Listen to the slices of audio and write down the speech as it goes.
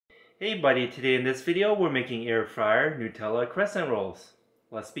Hey buddy, today in this video we're making air fryer Nutella Crescent rolls.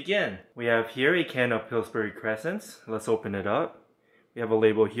 Let's begin. We have here a can of Pillsbury Crescents. Let's open it up. We have a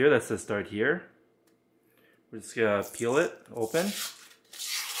label here that says start here. We're just gonna peel it open. It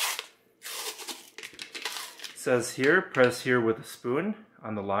says here, press here with a spoon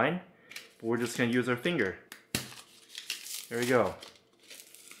on the line. But we're just gonna use our finger. There we go.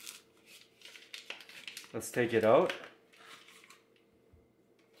 Let's take it out.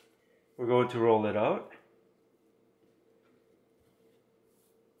 We're going to roll it out.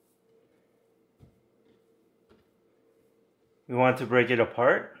 We want to break it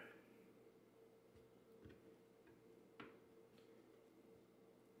apart.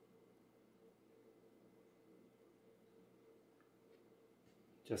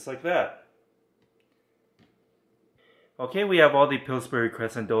 Just like that. Okay, we have all the Pillsbury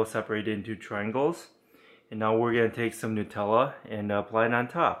Crescent dough separated into triangles. And now we're going to take some Nutella and apply it on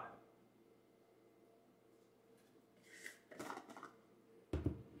top.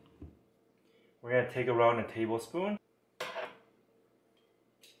 We're going to take around a tablespoon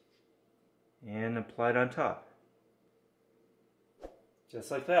and apply it on top. Just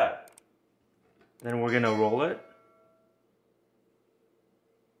like that. Then we're going to roll it.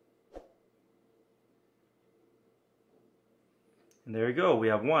 And there we go, we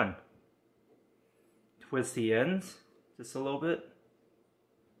have one. Twist the ends just a little bit.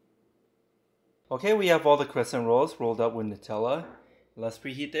 Okay, we have all the crescent rolls rolled up with Nutella. Let's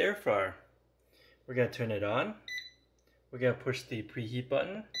preheat the air fryer. We're going to turn it on. We're going to push the preheat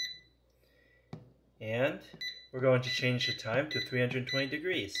button. And we're going to change the time to 320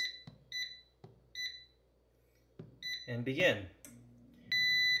 degrees. And begin.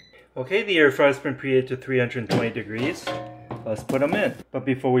 Okay, the air fryer's been preheated to 320 degrees. Let's put them in. But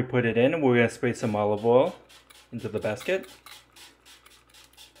before we put it in, we're going to spray some olive oil into the basket.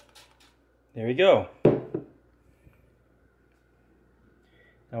 There we go.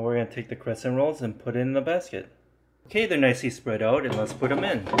 Now we're going to take the crescent rolls and put it in the basket. Okay, they're nicely spread out, and let's put them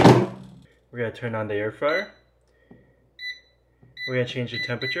in. We're going to turn on the air fryer. We're going to change the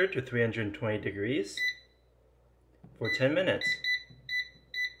temperature to 320 degrees for 10 minutes.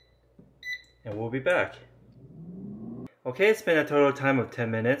 And we'll be back. Okay, it's been a total time of 10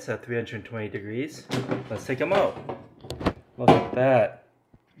 minutes at 320 degrees. Let's take them out. Look at that.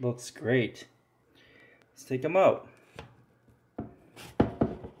 Looks great. Let's take them out.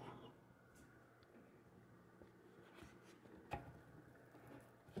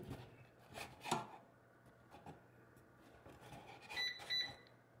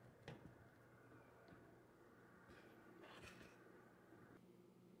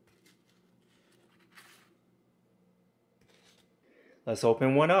 Let's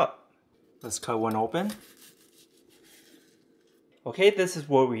open one up. Let's cut one open. Okay, this is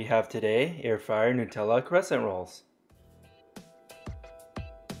what we have today, air fryer Nutella Crescent rolls.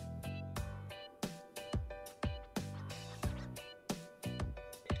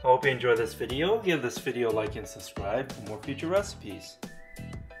 I hope you enjoyed this video. Give this video a like and subscribe for more future recipes.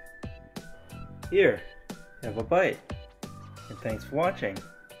 Here, have a bite. And thanks for watching.